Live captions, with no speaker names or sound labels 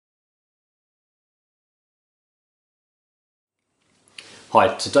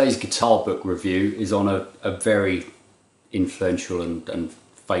Hi, today's guitar book review is on a very influential and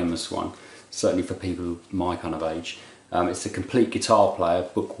famous one, certainly for people my kind of age. It's The Complete Guitar Player,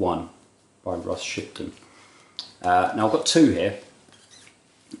 Book 1 by Russ Shipton. Now I've got two here,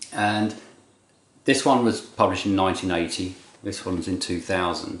 and this one was published in 1980, this one's in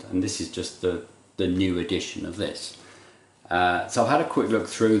 2000, and this is just the new edition of this. So I've had a quick look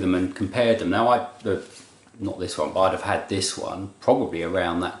through them and compared them. Now not this one, but I'd have had this one probably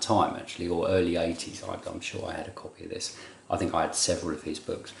around that time actually, or early 80s. I'm sure I had a copy of this. I think I had several of his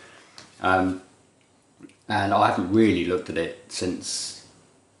books. And I haven't really looked at it since,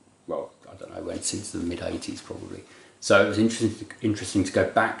 well, I don't know when, since the mid 80s probably. So it was interesting to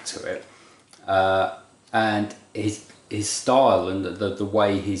go back to it. And his style and the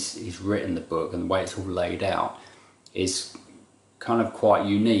way he's written the book and the way it's all laid out is kind of quite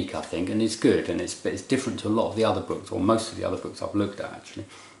unique, I think, and it's good, and it's different to a lot of the other books, or most of the other books I've looked at actually.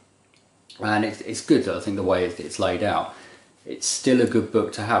 And it's good, I think, the way it's laid out. It's still a good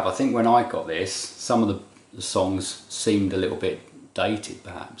book to have. I think when I got this, some of the songs seemed a little bit dated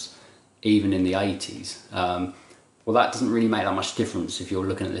perhaps, even in the 80s. Well, that doesn't really make that much difference if you're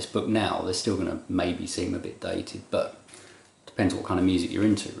looking at this book now. They're still going to maybe seem a bit dated, but it depends what kind of music you're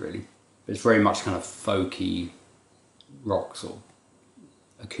into really. But it's very much kind of folky, rock sort of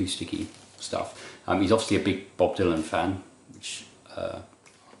acoustic-y stuff. He's obviously a big Bob Dylan fan, which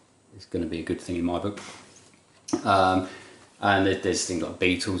is going to be a good thing in my book. And there's things like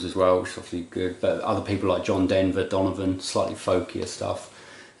Beatles as well, which is obviously good, but other people like John Denver, Donovan, slightly folkier stuff.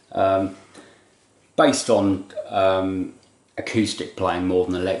 Based on acoustic playing more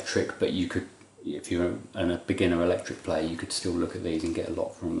than electric, but you could, if you're a beginner electric player, you could still look at these and get a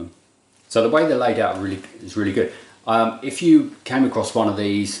lot from them. So the way they're laid out is really good. If you came across one of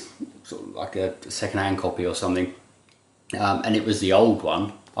these, sort of like a second-hand copy or something, and it was the old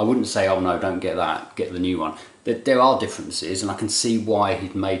one, I wouldn't say, oh no, don't get that, get the new one. There are differences, and I can see why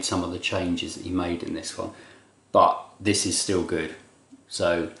he'd made some of the changes that he made in this one, but this is still good.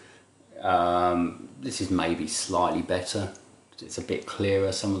 So this is maybe slightly better. It's a bit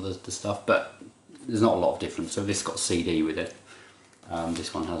clearer, some of the stuff, but there's not a lot of difference. So this got CD with it.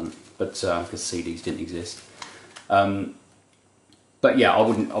 This one hasn't, but because CDs didn't exist. But yeah, I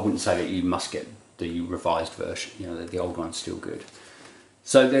wouldn't say that you must get the revised version. You know, the old one's still good.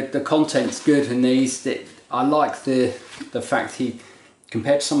 So the content's good in these. I like the fact he,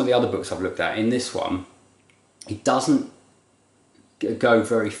 compared to some of the other books I've looked at, in this one, he doesn't go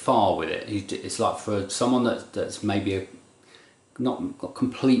very far with it. It's like for someone that's maybe a not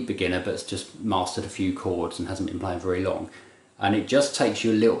complete beginner, but it's just mastered a few chords and hasn't been playing very long, and it just takes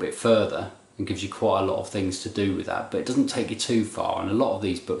you a little bit further and gives you quite a lot of things to do with that, but it doesn't take you too far. And a lot of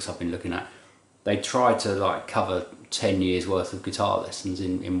these books I've been looking at, they try to like cover 10 years worth of guitar lessons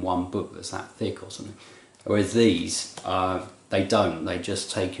in one book that's that thick or something, whereas these they don't. They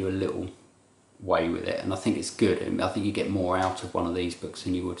just take you a little way with it, and I think it's good. And I think you get more out of one of these books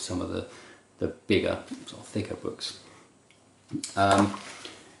than you would some of the bigger, sort of thicker books.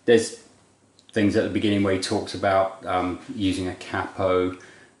 There's things at the beginning where he talks about using a capo,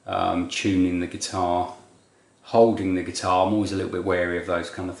 tuning the guitar, holding the guitar. I'm always a little bit wary of those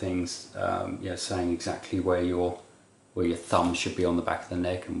kind of things. Yeah, saying exactly where your thumb should be on the back of the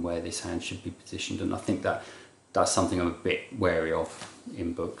neck and where this hand should be positioned. And I think that's something I'm a bit wary of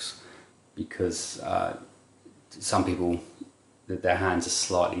in books, because some people, their hands are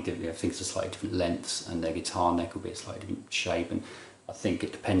slightly different, things are slightly different lengths, and their guitar neck will be a slightly different shape. And I think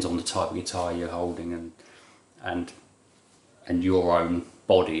it depends on the type of guitar you're holding and your own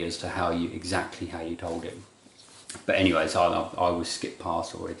body as to exactly how you'd hold it. But anyways, I always skip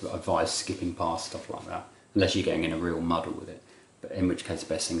past, or advise skipping past stuff like that, unless you're getting in a real muddle with it, but in which case the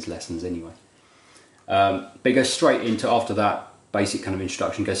best thing is lessons anyway. But it goes straight into, after that basic kind of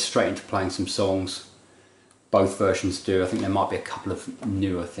introduction, goes straight into playing some songs. Both versions do. I think there might be a couple of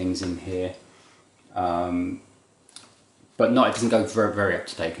newer things in here, but no, it doesn't go very, very up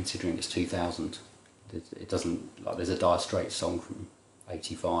to date considering it's 2000. It doesn't, like, there's a Dire Straits song from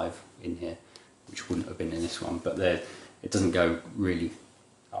 85 in here, which wouldn't have been in this one, but it doesn't go really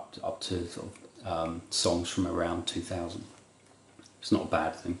up to sort of songs from around 2000. It's not a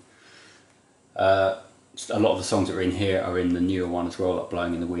bad thing. A lot of the songs that are in here are in the newer one as well, like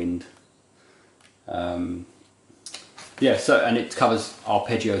Blowing in the Wind. Yeah, and it covers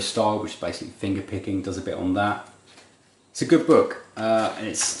arpeggio style, which is basically finger picking, does a bit on that. It's a good book, and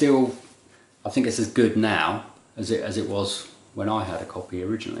it's still, I think it's as good now as it was when I had a copy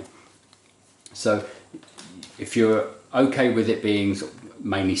originally. So if you're okay with it being sort of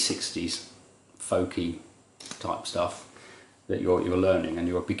mainly 60s folky type stuff, that you're learning and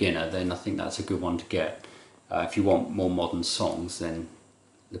you're a beginner, then I think that's a good one to get. If you want more modern songs, then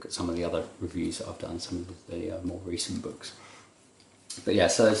look at some of the other reviews that I've done, some of the more recent books. But yeah,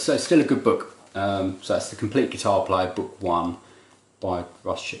 so it's still a good book. So that's The Complete Guitar Player, Book 1 by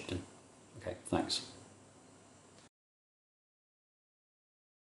Russ Shipton. Okay, thanks.